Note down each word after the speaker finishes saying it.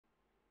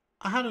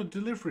I had a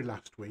delivery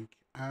last week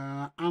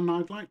and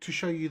I'd like to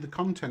show you the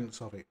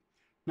contents of it.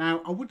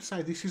 Now, I would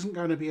say this isn't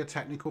going to be a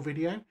technical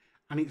video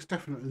and it's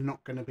definitely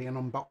not going to be an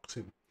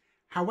unboxing.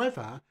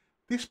 However,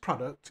 this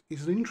product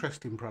is an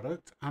interesting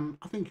product and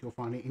I think you'll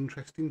find it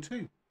interesting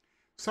too.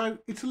 So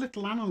it's a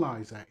little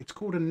analyzer. It's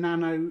called a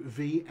Nano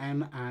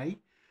VNA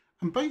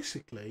and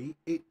basically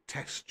it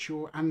tests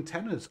your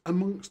antennas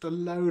amongst a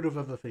load of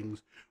other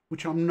things,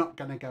 which I'm not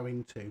going to go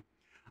into.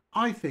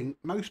 I think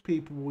most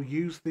people will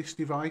use this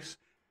device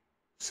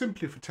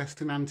simply for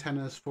testing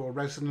antennas for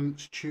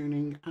resonance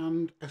tuning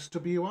and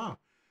SWR.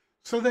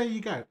 So there you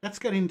go. Let's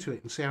get into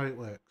it and see how it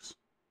works.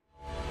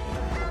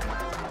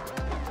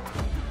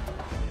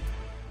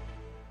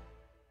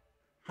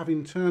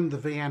 Having turned the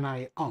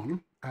VNA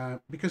on,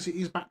 because it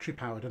is battery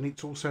powered and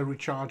it's also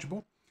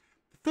rechargeable,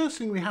 the first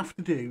thing we have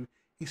to do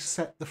is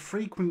set the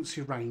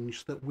frequency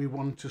range that we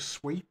want to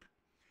sweep.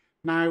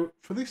 Now,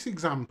 for this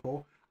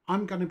example,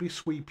 I'm going to be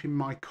sweeping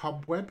my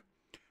cobweb.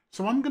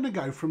 So I'm going to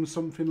go from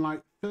something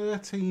like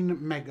 13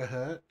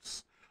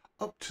 megahertz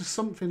up to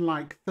something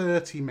like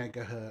 30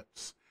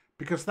 megahertz,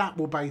 because that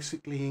will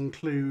basically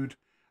include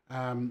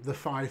the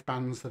 5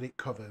 bands that it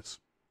covers.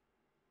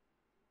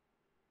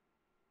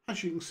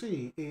 As you can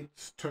see,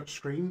 it's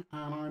touchscreen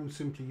and I'm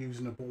simply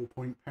using a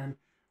ballpoint pen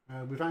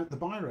without the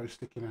biro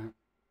sticking out.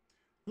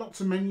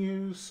 Lots of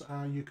menus,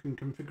 you can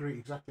configure it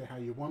exactly how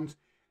you want,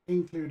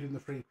 including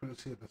the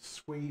frequency of the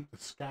sweep, the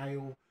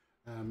scale,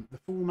 the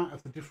format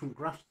of the different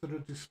graphs that are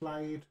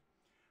displayed.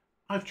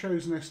 I've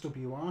chosen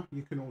SWR.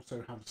 You can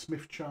also have a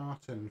Smith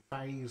chart and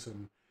phase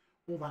and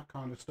all that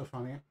kind of stuff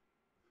on here.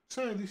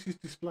 So this is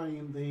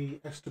displaying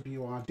the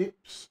SWR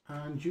dips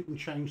and you can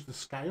change the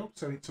scale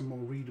so it's a more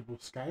readable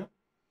scale.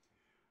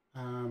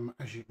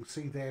 As you can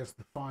see, there's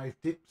the 5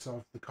 dips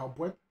of the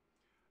cobweb.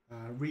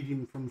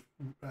 Reading from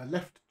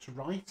left to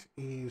right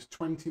is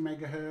 20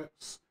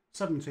 megahertz,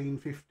 17,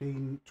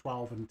 15,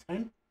 12 and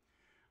 10.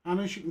 And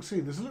as you can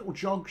see, there's a little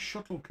jog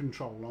shuttle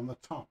control on the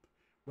top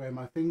where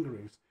my finger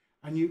is,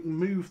 and you can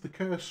move the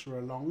cursor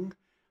along,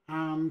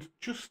 and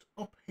just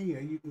up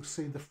here you can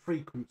see the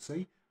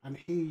frequency, and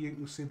here you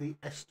can see the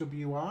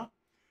SWR,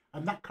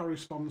 and that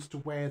corresponds to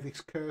where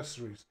this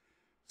cursor is.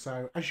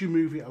 So as you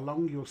move it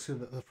along, you'll see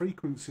that the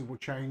frequency will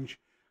change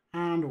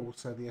and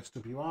also the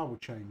SWR will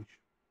change.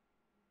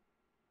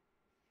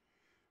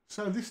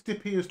 So this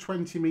dip here is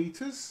 20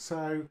 meters,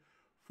 so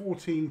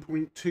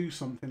 14.2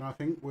 something I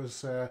think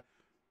was the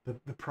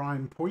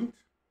prime point,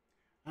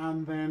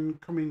 and then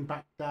coming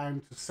back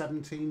down to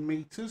 17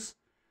 meters,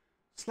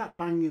 slap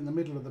bang in the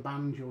middle of the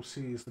band you'll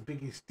see is the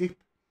biggest dip,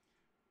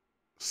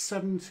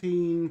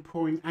 18.1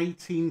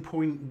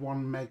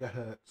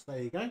 megahertz.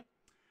 There you go.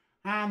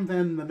 And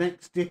then the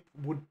next dip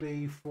would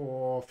be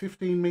for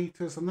 15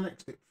 meters and the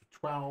next dip for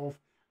 12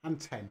 and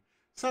 10.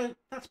 So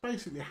that's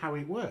basically how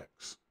it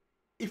works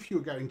if you're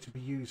going to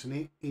be using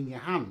it in your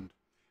hand.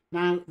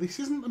 Now, this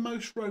isn't the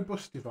most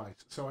robust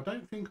device, so I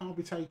don't think I'll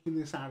be taking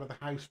this out of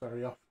the house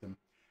very often.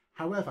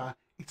 However,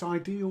 it's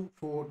ideal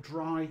for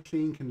dry,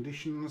 clean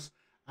conditions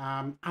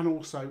and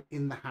also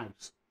in the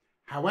house.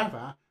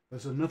 However,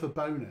 there's another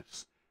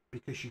bonus,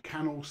 because you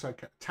can also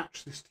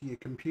attach this to your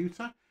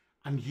computer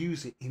and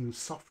use it in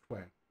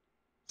software.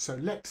 So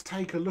let's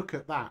take a look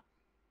at that.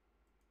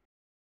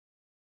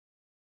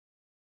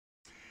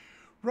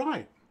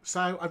 Right.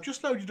 So I've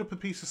just loaded up a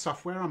piece of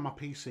software on my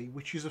PC,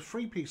 which is a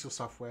free piece of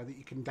software that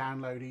you can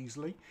download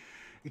easily.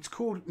 It's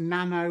called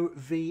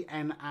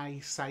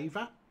NanoVNA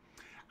Saver.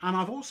 And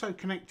I've also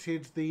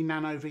connected the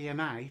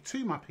NanoVNA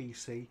to my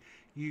PC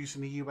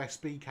using a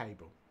USB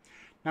cable.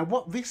 Now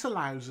what this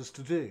allows us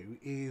to do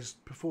is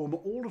perform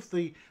all of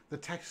the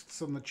tests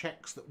and the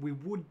checks that we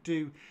would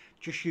do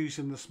just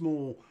using the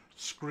small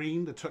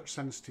screen, the touch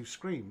sensitive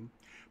screen.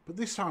 But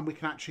this time we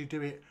can actually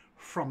do it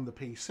from the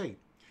PC.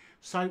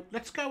 So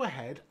let's go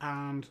ahead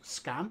and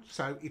scan.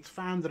 So it's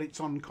found that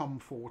it's on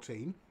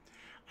COM14,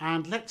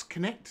 and let's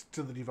connect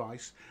to the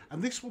device,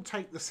 and this will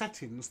take the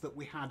settings that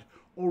we had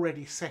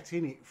already set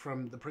in it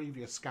from the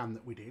previous scan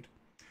that we did.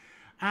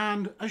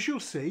 And as you'll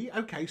see,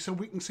 okay, so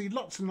we can see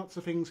lots and lots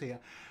of things here.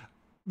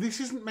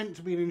 This isn't meant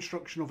to be an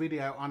instructional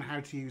video on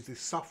how to use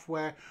this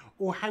software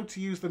or how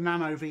to use the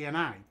Nano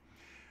VNA.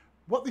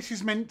 What this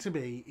is meant to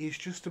be is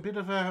just a bit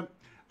of a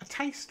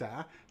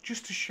taster,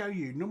 just to show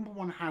you, number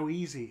one, how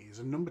easy it is,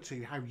 and number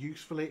two, how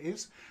useful it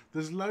is.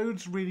 There's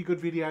loads of really good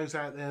videos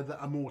out there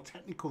that are more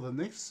technical than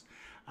this.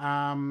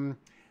 So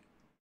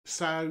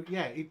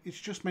yeah, it's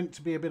just meant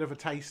to be a bit of a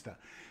taster.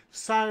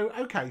 So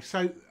okay,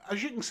 so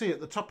as you can see at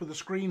the top of the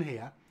screen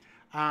here,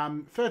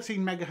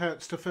 13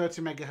 megahertz to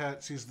 30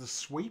 megahertz is the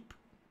sweep.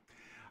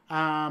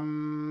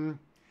 Now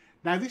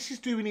this is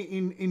doing it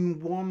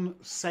in one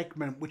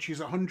segment, which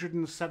is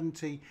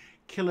 170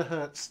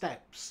 kilohertz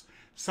steps.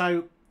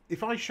 So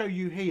if I show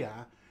you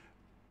here,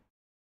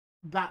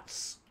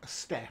 that's a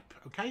step,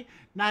 okay?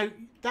 Now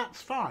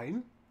that's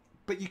fine,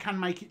 but you can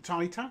make it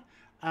tighter.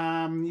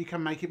 You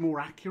can make it more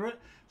accurate.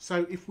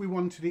 So if we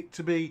wanted it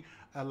to be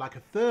like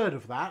a third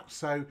of that,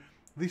 so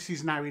this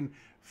is now in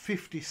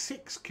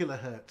 56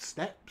 kilohertz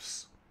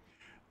steps,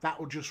 that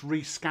will just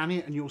rescan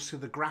it and you'll see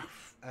the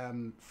graph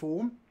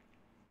form.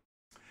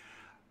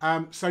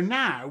 So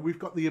now we've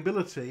got the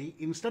ability,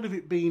 instead of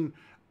it being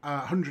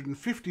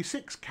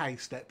 156k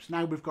steps,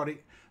 now we've got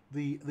it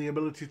the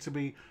ability to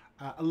be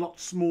a lot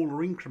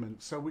smaller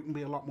increments, so we can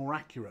be a lot more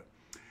accurate.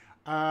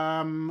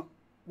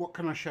 What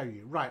can I show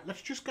you? Right,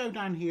 let's just go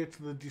down here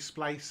to the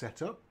display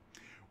setup.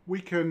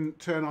 We can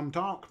turn on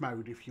dark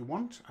mode if you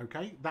want,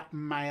 okay? That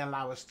may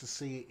allow us to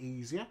see it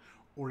easier,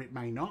 or it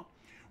may not.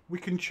 We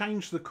can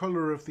change the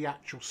colour of the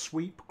actual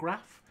sweep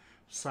graph.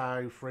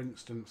 So, for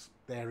instance,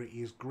 there it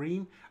is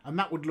green, and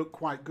that would look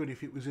quite good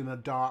if it was in a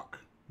dark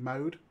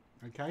mode,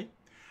 okay?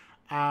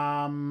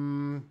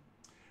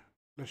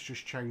 Let's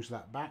just change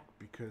that back,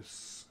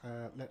 because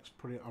let's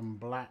put it on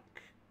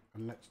black,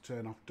 and let's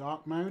turn off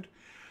dark mode.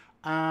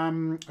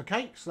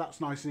 Okay, so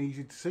that's nice and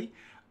easy to see.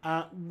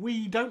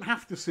 We don't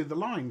have to see the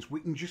lines.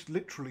 We can just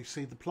literally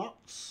see the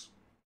plots.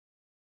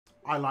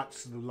 I like to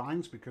see the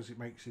lines because it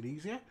makes it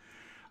easier.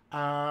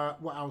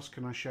 What else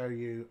can I show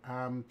you?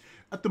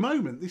 At the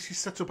moment, this is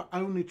set up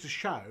only to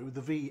show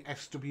the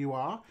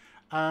VSWR,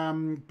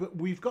 but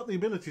we've got the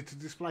ability to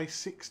display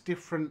 6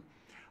 different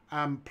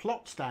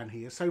plots down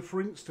here. So,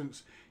 for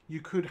instance,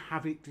 you could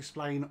have it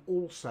displaying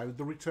also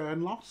the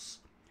return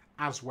loss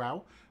as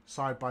well,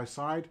 side by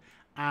side.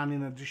 And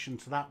in addition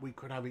to that, we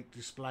could have it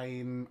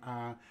displaying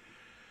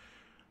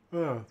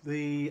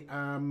the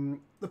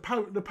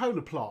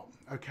polar plot,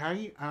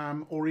 okay,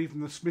 or even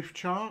the Smith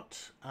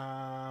chart.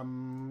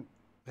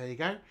 There you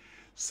go.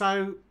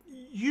 So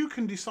you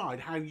can decide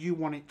how you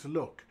want it to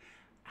look.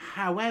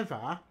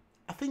 However,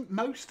 I think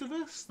most of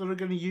us that are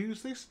going to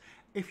use this,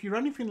 if you're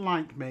anything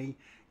like me,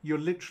 you're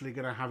literally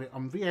going to have it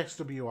on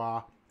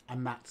VSWR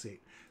and that's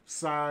it.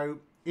 So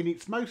in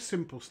its most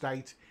simple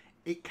state,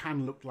 it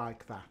can look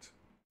like that.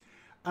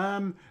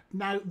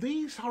 Now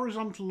these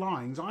horizontal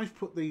lines, I've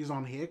put these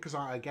on here because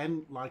I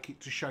again like it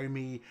to show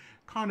me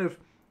kind of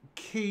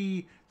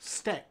key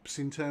steps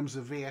in terms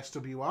of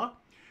VSWR.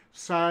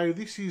 So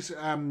this is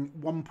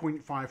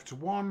 1.5 to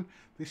 1,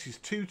 this is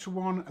 2 to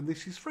 1, and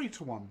this is 3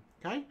 to 1,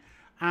 okay?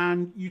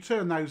 And you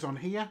turn those on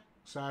here,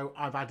 so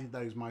I've added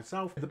those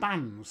myself. The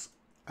bands,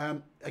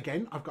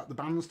 again, I've got the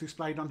bands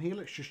displayed on here.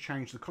 Let's just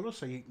change the colour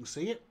so you can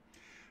see it.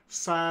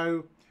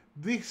 So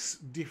this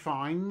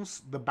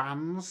defines the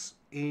bands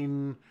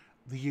in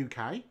the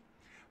UK,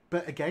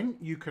 but again,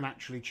 you can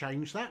actually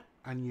change that,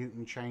 and you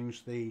can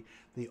change the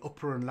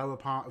upper and lower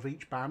part of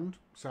each band.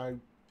 So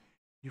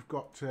you've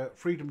got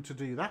freedom to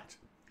do that,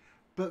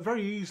 but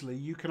very easily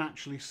you can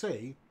actually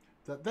see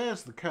that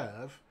there's the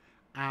curve,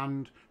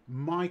 and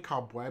my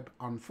cobweb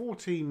on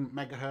 14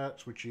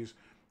 megahertz, which is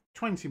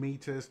 20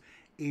 meters,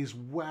 is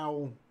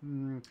well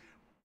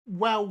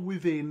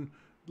within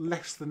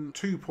less than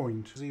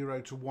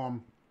 2.0 to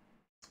 1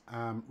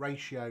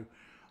 ratio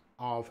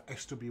of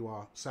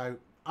SWR. So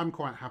I'm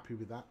quite happy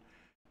with that.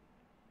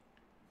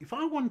 If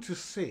I want to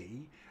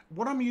see,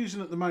 what I'm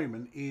using at the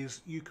moment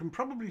is, you can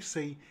probably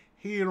see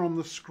here on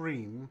the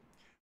screen,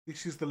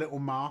 this is the little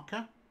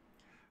marker,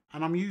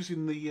 and I'm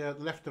using the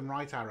left and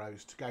right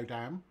arrows to go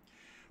down.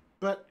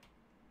 But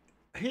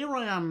here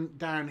I am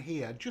down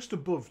here, just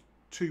above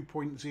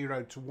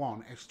 2.0 to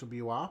 1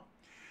 SWR.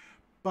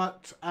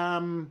 But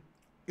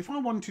if I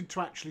wanted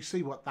to actually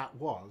see what that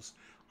was,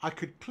 I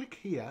could click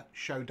here,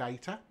 show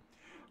data,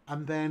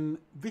 and then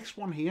this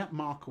one here,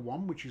 marker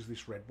 1, which is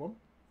this red one,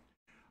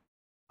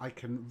 I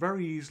can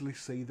very easily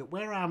see that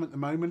where I am at the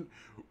moment,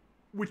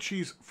 which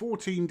is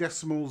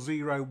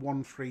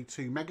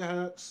 14.0132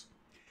 megahertz,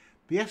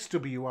 the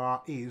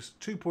SWR is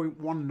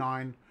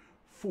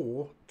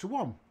 2.194 to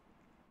 1.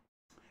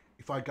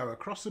 If I go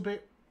across a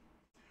bit,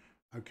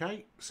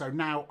 okay, so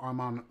now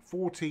I'm on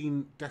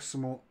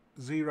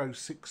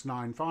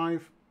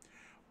 14.0695,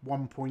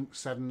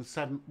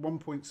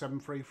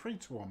 1.733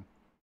 to 1.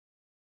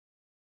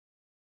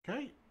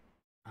 Okay,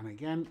 and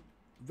again,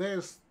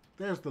 there's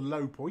the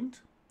low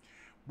point.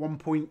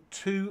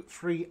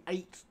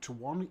 1.238 to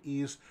 1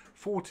 is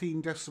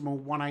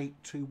 14.1821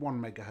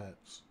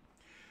 megahertz.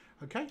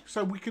 Okay,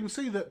 so we can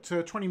see that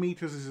 20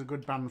 meters is a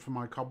good band for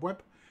my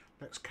cobweb.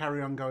 Let's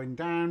carry on going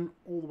down,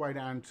 all the way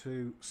down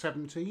to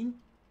 17.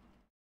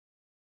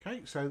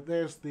 Okay, so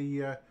there's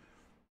the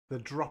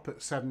drop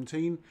at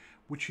 17,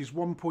 which is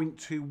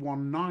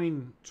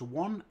 1.219 to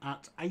 1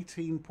 at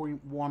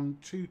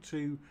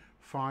 18.1225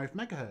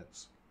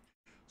 megahertz.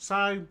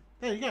 So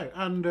there you go.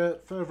 And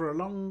further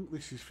along,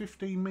 this is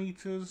 15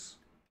 meters,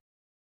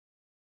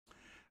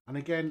 and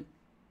again,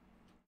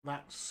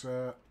 that's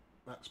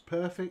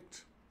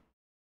perfect.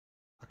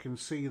 I can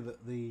see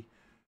that the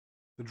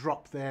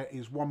drop there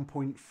is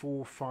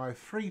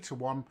 1.453 to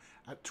 1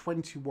 at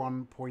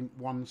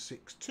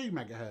 21.162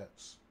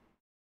 megahertz.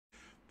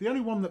 The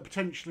only one that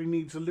potentially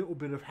needs a little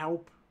bit of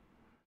help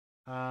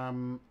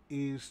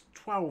is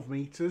 12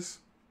 meters.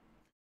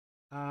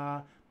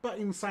 But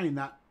in saying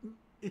that,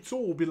 it's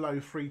all below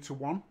 3 to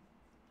 1.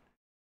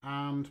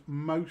 And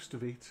most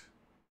of it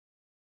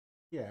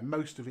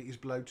is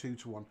below 2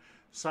 to 1.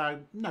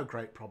 So no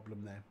great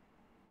problem there.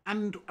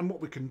 And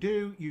what we can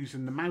do,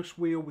 using the mouse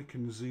wheel, we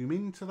can zoom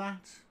into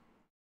that.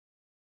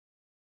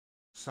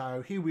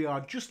 So here we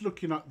are just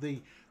looking at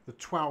the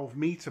 12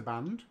 meter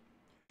band.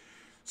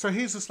 So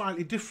here's a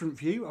slightly different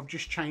view. I've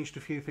just changed a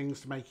few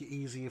things to make it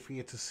easier for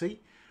you to see.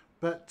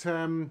 But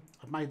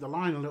I've made the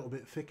line a little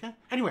bit thicker.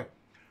 Anyway,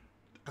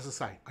 as I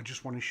say, I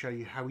just want to show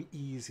you how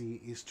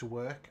easy it is to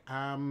work.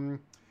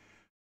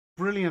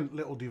 Brilliant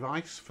little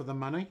device for the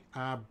money.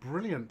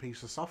 Brilliant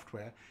piece of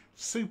software.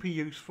 Super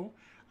useful.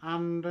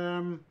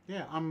 And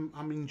yeah, I'm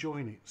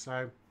enjoying it.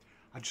 So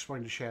I just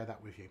wanted to share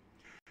that with you.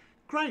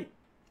 Great.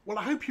 Well,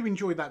 I hope you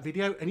enjoyed that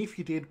video. And if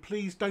you did,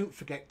 please don't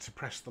forget to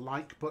press the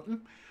like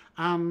button.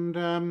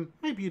 And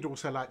maybe you'd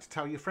also like to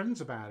tell your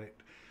friends about it.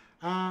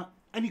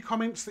 Any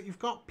comments that you've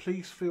got,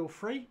 please feel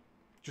free.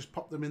 Just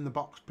pop them in the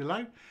box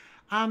below.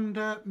 And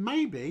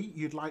maybe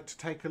you'd like to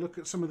take a look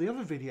at some of the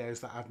other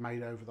videos that I've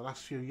made over the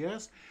last few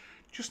years.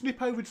 Just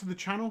nip over to the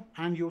channel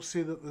and you'll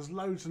see that there's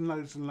loads and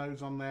loads and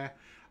loads on there,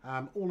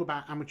 all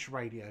about amateur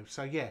radio.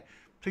 So yeah,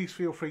 please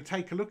feel free to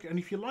take a look. And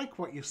if you like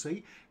what you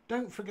see,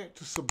 don't forget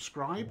to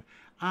subscribe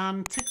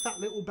and tick that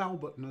little bell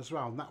button as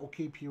well. And that will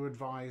keep you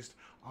advised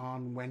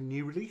on when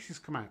new releases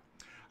come out.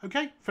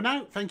 Okay, for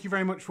now, thank you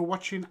very much for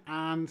watching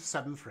and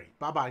 7-3.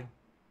 Bye-bye.